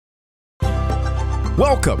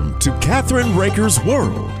Welcome to Kathryn Raaker's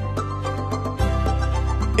World.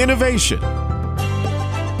 Innovation,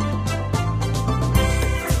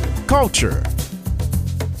 culture,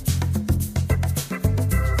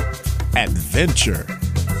 adventure,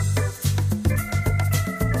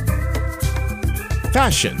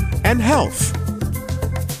 fashion and health,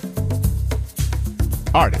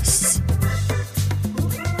 artists,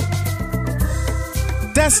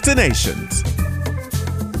 destinations,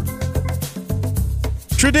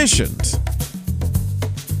 traditions.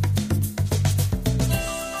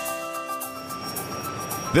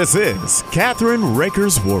 This is Kathryn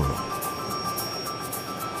Raaker's World.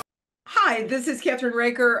 Hi, this is Kathryn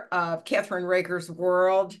Raaker of Kathryn Raaker's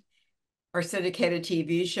World, our syndicated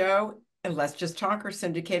TV show, and Let's Just Talk, our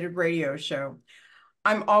syndicated radio show.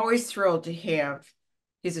 I'm always thrilled to have.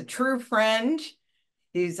 He's a true friend.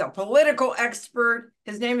 He's a political expert.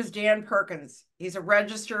 His name is Dan Perkins. He's a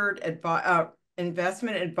registered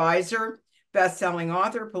investment advisor, best-selling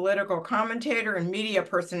author, political commentator, and media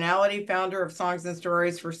personality, founder of Songs and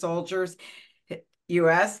Stories for Soldiers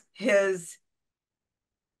US. His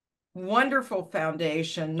wonderful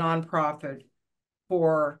foundation, nonprofit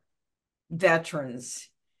for veterans,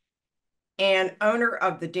 and owner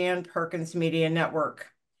of the Dan Perkins Media Network.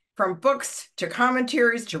 From books to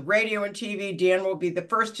commentaries to radio and TV, Dan will be the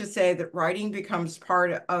first to say that writing becomes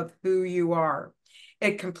part of who you are.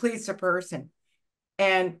 It completes a person.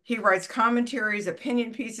 And he writes commentaries,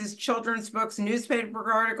 opinion pieces, children's books,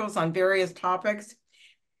 newspaper articles on various topics,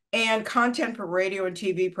 and content for radio and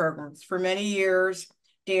TV programs. For many years,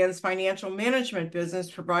 Dan's financial management business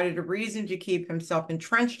provided a reason to keep himself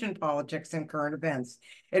entrenched in politics and current events.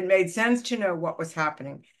 It made sense to know what was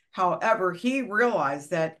happening. However, he realized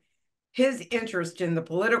that his interest in the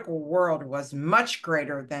political world was much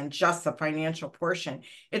greater than just the financial portion.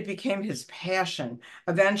 It became his passion,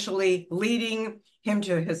 eventually leading him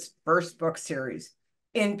to his first book series.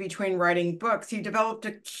 In between writing books, he developed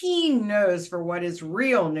a keen nose for what is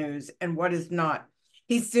real news and what is not.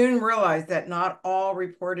 He soon realized that not all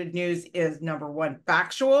reported news is, number one,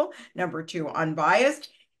 factual, number two, unbiased,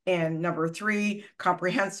 and number three,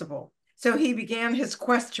 comprehensible. So he began his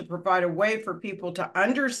quest to provide a way for people to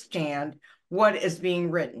understand what is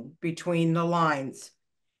being written between the lines.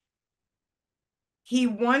 He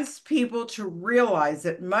wants people to realize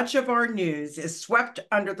that much of our news is swept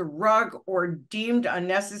under the rug or deemed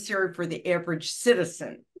unnecessary for the average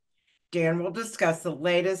citizen. Dan will discuss the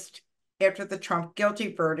latest after the Trump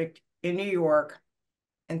guilty verdict in New York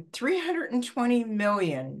and $320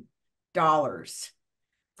 million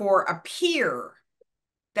for a pier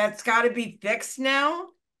that's got to be fixed now.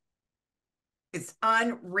 It's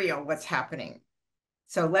unreal what's happening.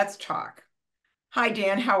 So let's talk. Hi,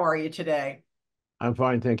 Dan. How are you today? I'm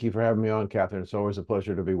fine. Thank you for having me on, Kathryn. It's always a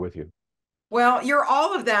pleasure to be with you. Well, you're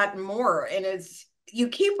all of that and more. And you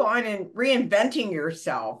keep on and reinventing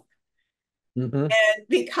yourself. Mm-hmm. And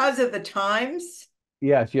because of the times.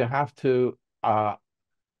 Yes, you have to,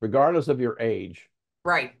 regardless of your age.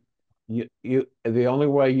 Right. The only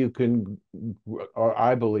way you can, or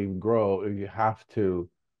I believe, grow, you have to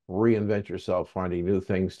reinvent yourself, finding new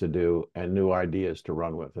things to do and new ideas to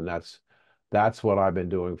run with. And that's what I've been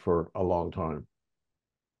doing for a long time.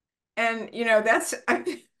 And, I've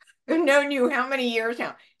known you how many years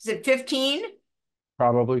now? Is it 15?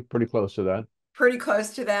 Probably pretty close to that. Pretty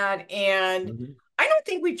close to that. And I don't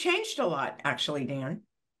think we've changed a lot, actually, Dan.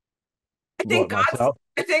 I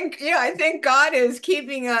think God is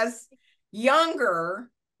keeping us younger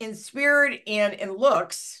in spirit and in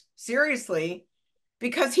looks, seriously,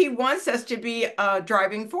 because he wants us to be a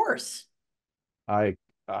driving force. I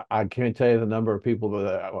can't tell you the number of people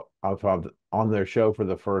that I've had on their show for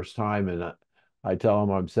the first time, and I tell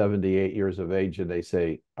them I'm 78 years of age, and they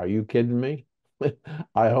say, "Are you kidding me?"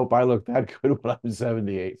 I hope I look that good when I'm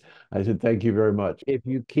 78. I said, "Thank you very much." If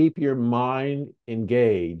you keep your mind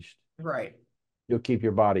engaged, right, you'll keep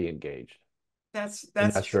your body engaged. That's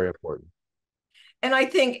very important. And I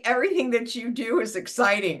think everything that you do is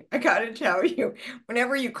exciting. I got to tell you,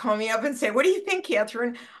 whenever you call me up and say, "What do you think,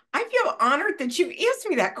 Kathryn?" I feel honored that you asked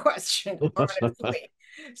me that question, honestly.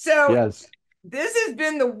 So yes, this has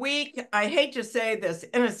been the week, I hate to say this,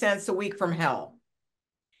 in a sense, the week from hell.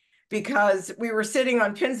 Because we were sitting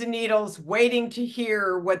on pins and needles waiting to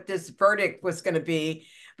hear what this verdict was going to be.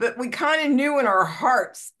 But we kind of knew in our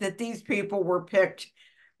hearts that these people were picked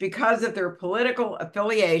because of their political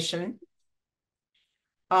affiliation.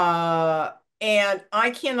 And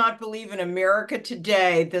I cannot believe in America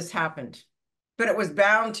today this happened, but it was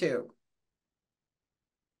bound to.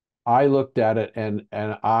 I looked at it and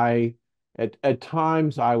I at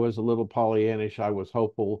times I was a little Pollyannish. I was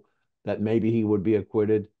hopeful that maybe he would be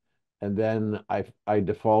acquitted. And then I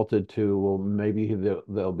defaulted to, well, maybe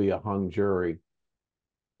there'll be a hung jury.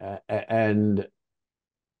 And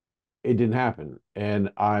it didn't happen. And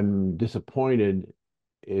I'm disappointed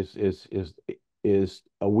is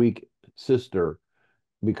a weak sister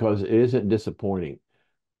because it isn't disappointing.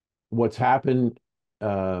 What's happened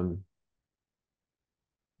um,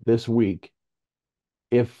 this week,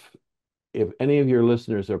 if any of your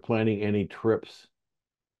listeners are planning any trips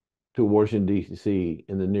to Washington, D.C.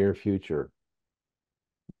 in the near future,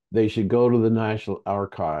 they should go to the National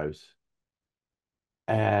Archives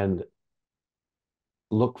and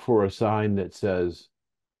look for a sign that says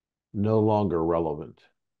no longer relevant.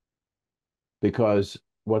 Because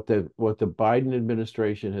what the Biden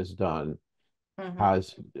administration has done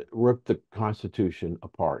has ripped the Constitution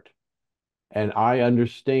apart. And I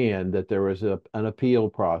understand that there is an appeal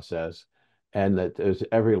process and that there's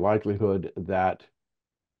every likelihood that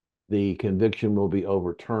the conviction will be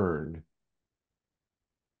overturned.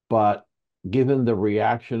 But given the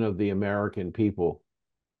reaction of the American people,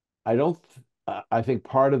 I don't, I think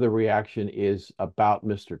part of the reaction is about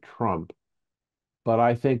Mr. Trump, but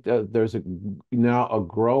I think that there's now a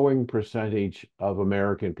growing percentage of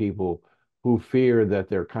American people who fear that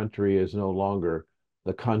their country is no longer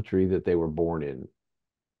the country that they were born in.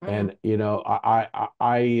 And you know, I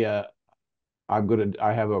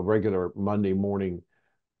have a regular Monday morning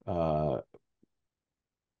uh,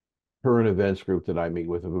 current events group that I meet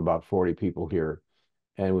with of about 40 people here,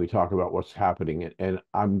 and we talk about what's happening. And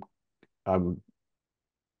I'm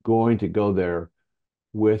going to go there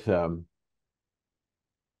with the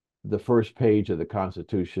first page of the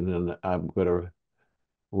Constitution, and I'm going to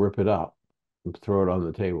rip it up and throw it on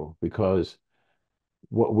the table because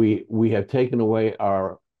what we have taken away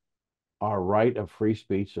our right of free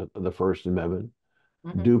speech, the First Amendment,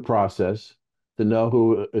 due process, to know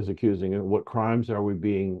who is accusing it, what crimes are we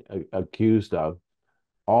being accused of.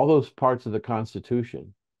 All those parts of the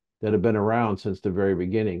Constitution that have been around since the very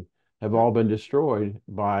beginning have all been destroyed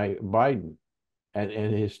by Biden and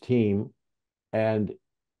his team. And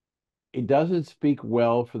it doesn't speak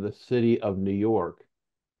well for the city of New York,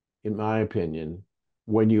 in my opinion,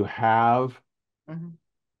 when you have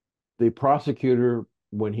the prosecutor,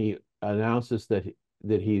 when he announces that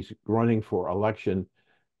he's running for election,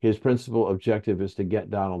 his principal objective is to get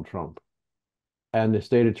Donald Trump. And the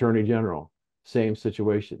state attorney general, same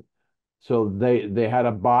situation. So they had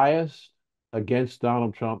a bias against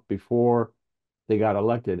Donald Trump before they got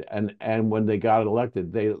elected, and when they got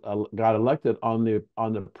elected, they got elected on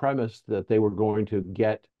the premise that they were going to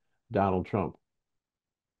get Donald Trump.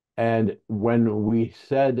 And when we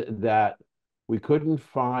said that we couldn't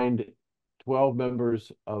find 12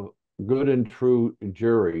 members of good and true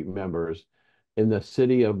jury members in the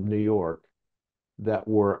city of New York that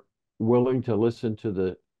were willing to listen to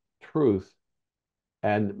the truth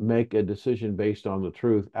and make a decision based on the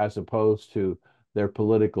truth as opposed to their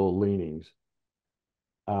political leanings.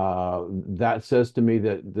 That says to me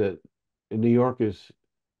that New York is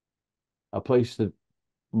a place that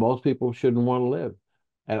most people shouldn't want to live.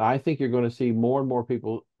 And I think you're going to see more and more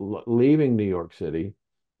people leaving New York City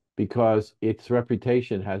because its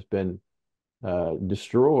reputation has been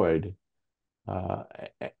destroyed.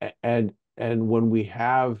 And when we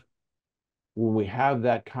have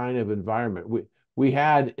that kind of environment, we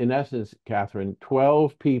had, in essence, Kathryn,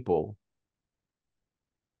 12 people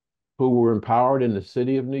who were empowered in the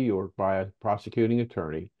city of New York by a prosecuting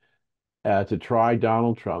attorney to try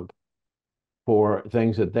Donald Trump for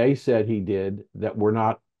things that they said he did that were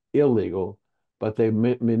not illegal, but they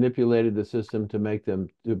manipulated the system to make them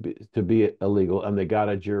to be illegal, and they got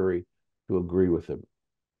a jury to agree with them.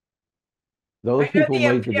 Those people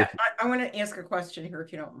made the decision. I want to ask a question here,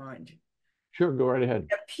 if you don't mind. Sure, go right ahead.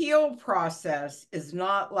 The appeal process is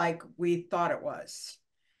not like we thought it was,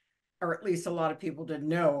 or at least a lot of people didn't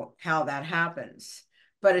know how that happens.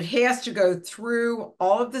 But it has to go through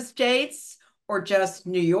all of the states or just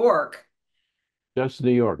New York? Just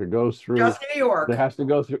New York. It goes through. Just New York. It has to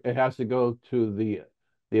go through. It has to go to the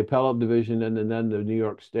appellate division and then the New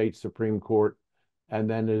York State Supreme Court, and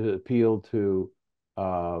then it is appealed to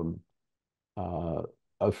a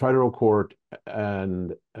federal court,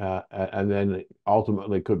 and then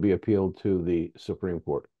ultimately could be appealed to the Supreme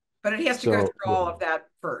Court. But it has to go through all of that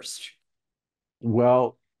first.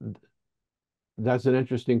 Well, that's an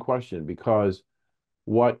interesting question because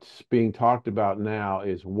what's being talked about now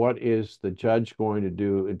is what is the judge going to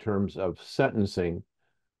do in terms of sentencing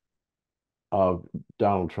of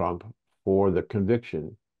Donald Trump for the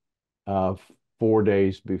conviction 4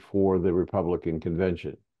 days before the Republican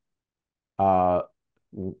convention.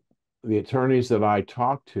 the attorneys that I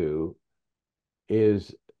talk to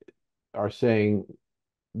are saying,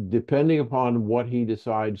 depending upon what he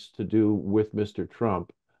decides to do with Mr.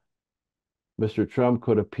 Trump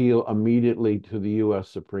could appeal immediately to the U.S.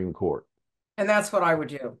 Supreme Court. And that's what I would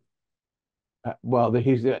do. Well,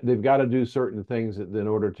 they've got to do certain things in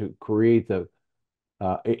order to create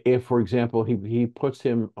if, for example, he puts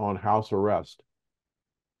him on house arrest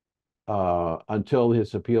until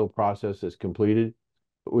his appeal process is completed,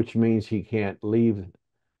 which means he can't leave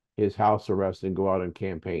his house arrest and go out and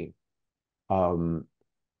campaign.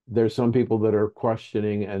 There's some people that are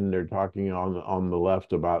questioning, and they're talking on the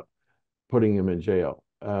left about putting him in jail,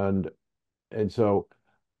 and so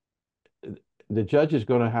the judge is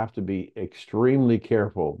going to have to be extremely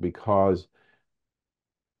careful, because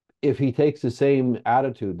if he takes the same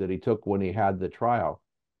attitude that he took when he had the trial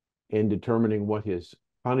in determining what his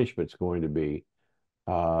punishment's going to be,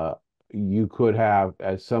 you could have,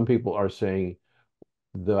 as some people are saying,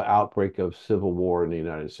 the outbreak of civil war in the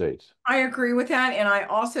United States. I agree with that. And I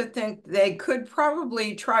also think they could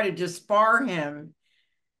probably try to disbar him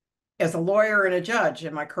as a lawyer and a judge.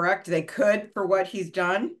 Am I correct? They could, for what he's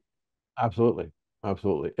done? Absolutely.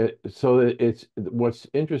 Absolutely. So it's what's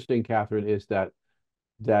interesting, Kathryn, is that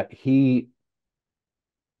he,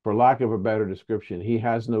 for lack of a better description, he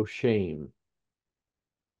has no shame.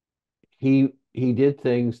 He did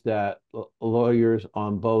things that lawyers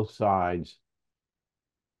on both sides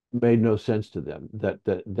made no sense to them,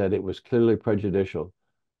 that it was clearly prejudicial.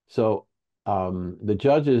 So the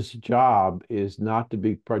judge's job is not to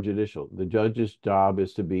be prejudicial. The judge's job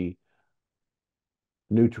is to be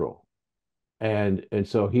neutral. And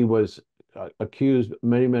so he was accused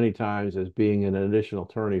many times as being an additional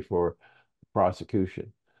attorney for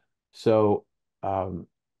prosecution. So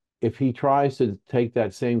if he tries to take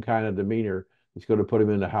that same kind of demeanor, he's going to put him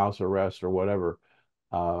into house arrest or whatever.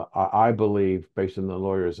 I believe, based on the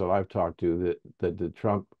lawyers that I've talked to, that the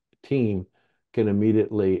Trump team can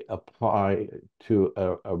immediately apply to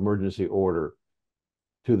an emergency order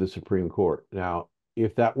to the Supreme Court. Now,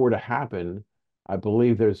 if that were to happen, I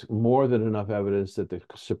believe there's more than enough evidence that the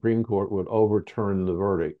Supreme Court would overturn the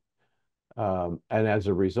verdict. And as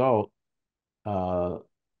a result, all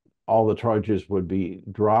the charges would be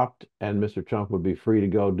dropped, and Mr. Trump would be free to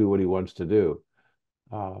go do what he wants to do.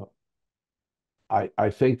 I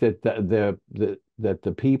think that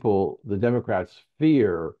the people, the Democrats,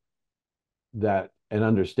 fear that and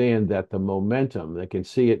understand that the momentum, they can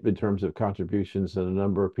see it in terms of contributions and the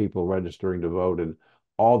number of people registering to vote and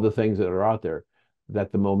all the things that are out there,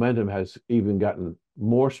 that the momentum has even gotten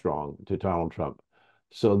more strong to Donald Trump.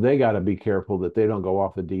 So they got to be careful that they don't go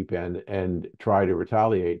off the deep end and try to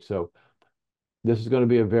retaliate. So this is going to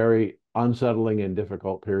be a very unsettling and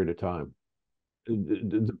difficult period of time.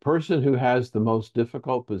 The person who has the most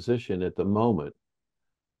difficult position at the moment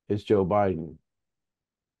is Joe Biden.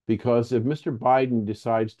 Because if Mr. Biden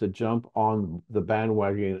decides to jump on the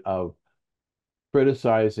bandwagon of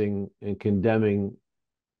criticizing and condemning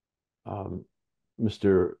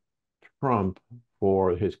Mr. Trump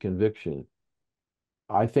for his conviction,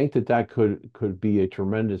 I think that could be a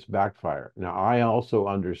tremendous backfire. Now, I also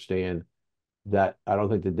understand that I don't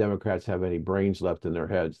think the Democrats have any brains left in their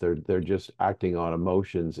heads. They're just acting on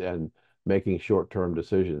emotions and making short-term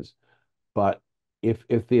decisions. But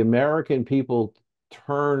if the American people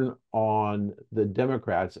turn on the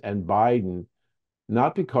Democrats and Biden,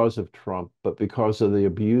 not because of Trump, but because of the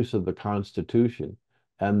abuse of the Constitution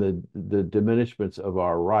and the diminishments of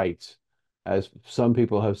our rights, as some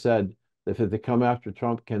people have said, if they come after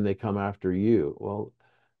Trump, can they come after you? Well,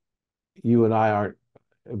 you and I aren't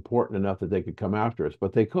important enough that they could come after us,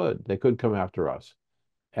 but they could come after us.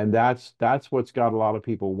 And that's what's got a lot of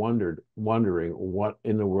people wondering what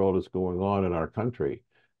in the world is going on in our country.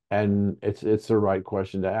 And it's the right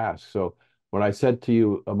question to ask. So when I said to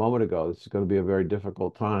you a moment ago, this is going to be a very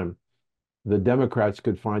difficult time, the Democrats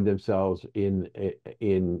could find themselves in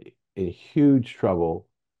huge trouble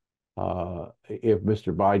if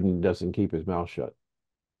Mr. Biden doesn't keep his mouth shut.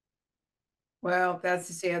 Well, that's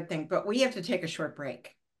the sad thing, but we have to take a short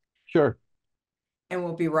break. Sure. And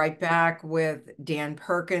we'll be right back with Dan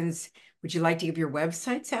Perkins. Would you like to give your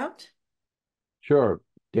websites out? Sure.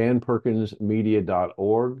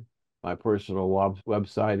 danperkinsmedia.org. My personal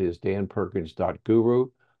website is danperkins.guru,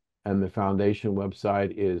 and the foundation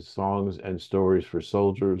website is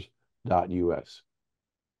songsandstoriesforsoldiers.us.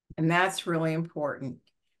 And that's really important.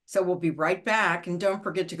 So we'll be right back. And don't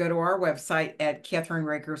forget to go to our website at Kathryn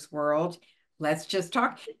Raaker's World. Let's just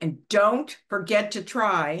talk. And don't forget to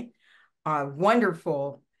try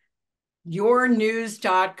wonderful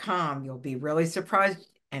yournews.com. You'll be really surprised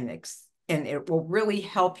and and it will really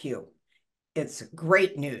help you. It's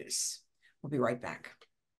great news. We'll be right back.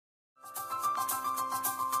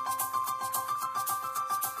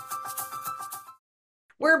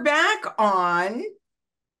 We're back on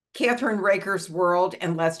Kathryn Raaker's World,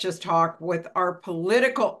 and let's just talk with our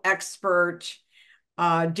political expert,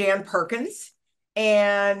 Dan Perkins.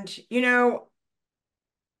 And, you know,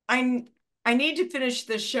 I need to finish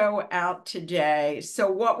the show out today. So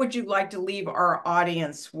what would you like to leave our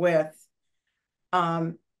audience with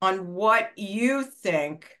on what you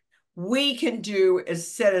think we can do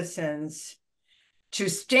as citizens to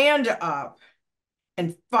stand up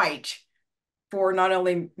and fight for not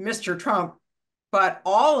only Mr. Trump, but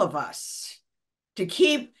all of us to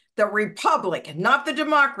keep the republic, not the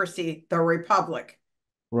democracy, the republic?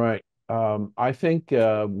 Right. I think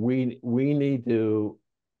we need to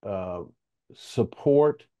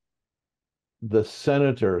support the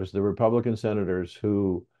senators, the Republican senators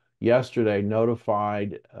who yesterday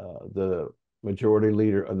notified the majority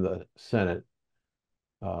leader of the Senate,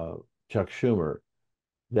 Chuck Schumer,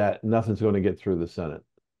 that nothing's going to get through the Senate.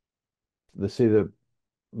 The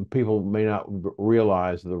people may not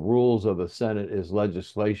realize the rules of the Senate is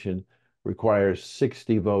legislation requires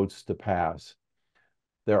 60 votes to pass.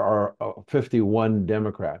 There are 51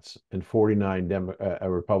 Democrats and 49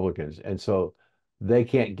 Republicans, and so they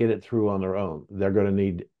can't get it through on their own. They're going to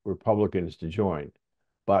need Republicans to join.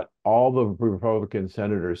 But all the Republican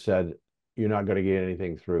senators said, you're not going to get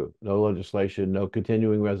anything through. No legislation, no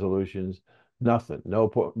continuing resolutions, nothing.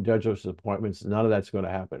 No judges' appointments. None of that's going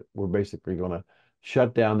to happen. We're basically going to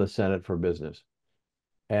shut down the Senate for business.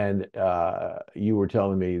 And you were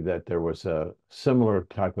telling me that there was a similar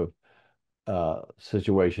type of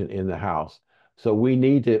situation in the House. So we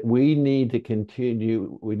need to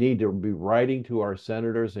continue. We need to be writing to our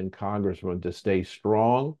senators and congressmen to stay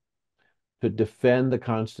strong, to defend the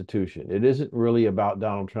Constitution. It isn't really about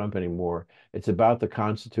Donald Trump anymore. It's about the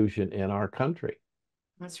Constitution in our country.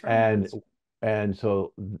 That's right. And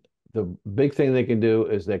so the big thing they can do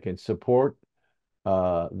is they can support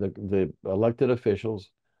the elected officials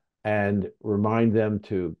and remind them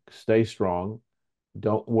to stay strong,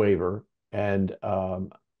 don't waver, and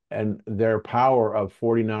their power of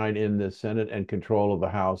 49 in the Senate and control of the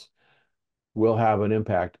House will have an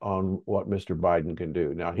impact on what Mr. Biden can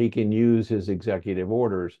do. Now, he can use his executive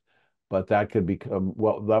orders, but that could become,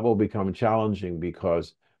 well, that will become challenging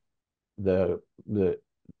because the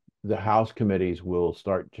House committees will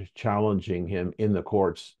start challenging him in the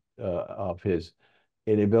courts of his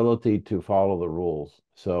inability to follow the rules.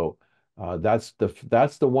 So that's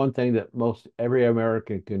the one thing that most every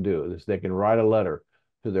American can do is they can write a letter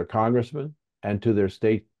to their congressman and to their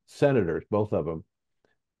state senators, both of them,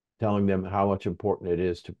 telling them how much important it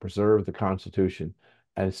is to preserve the Constitution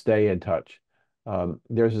and stay in touch.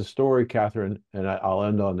 There's a story, Kathryn, and I'll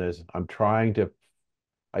end on this.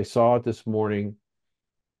 I saw it this morning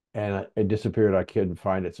and it disappeared. I couldn't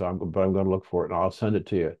find it, but I'm going to look for it and I'll send it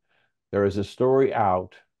to you. There is a story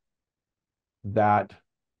out that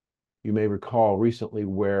you may recall recently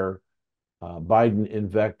where Biden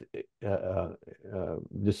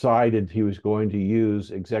decided he was going to use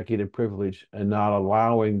executive privilege and not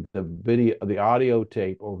allowing the audio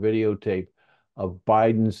tape or videotape of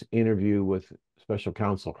Biden's interview with special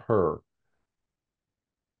counsel Hur.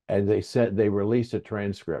 And they said they released a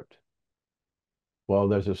transcript. Well,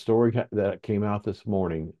 there's a story that came out this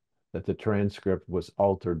morning that the transcript was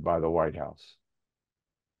altered by the White House.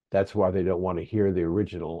 That's why they don't want to hear the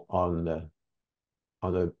original on the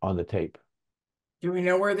tape. Do we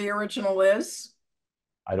know where the original is?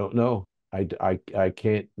 I don't know. I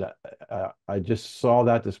can't. I just saw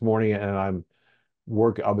that this morning, and I'll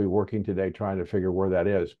be working today trying to figure where that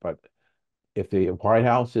is. But if the White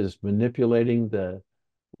House is manipulated the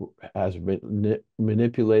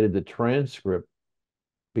transcript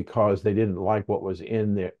because they didn't like what was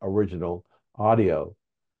in the original audio,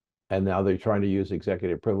 and now they're trying to use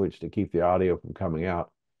executive privilege to keep the audio from coming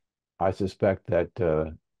out, I suspect that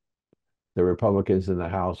the Republicans in the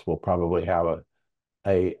House will probably have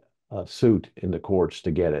a suit in the courts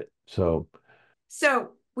to get it. So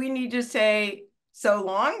we need to say so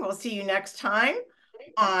long. We'll see you next time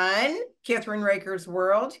on Kathryn Raaker's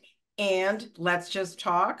World and Let's Just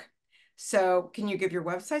Talk. So can you give your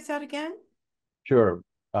websites out again? Sure.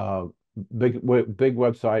 Big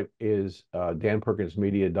website is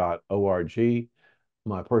danperkinsmedia.org.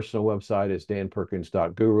 My personal website is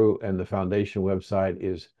danperkins.guru, and the foundation website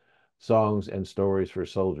is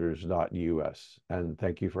songsandstoriesforsoldiers.us. And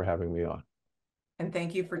thank you for having me on. And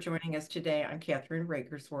thank you for joining us today on Kathryn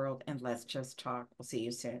Raaker's World and Let's Just Talk. We'll see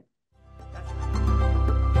you soon.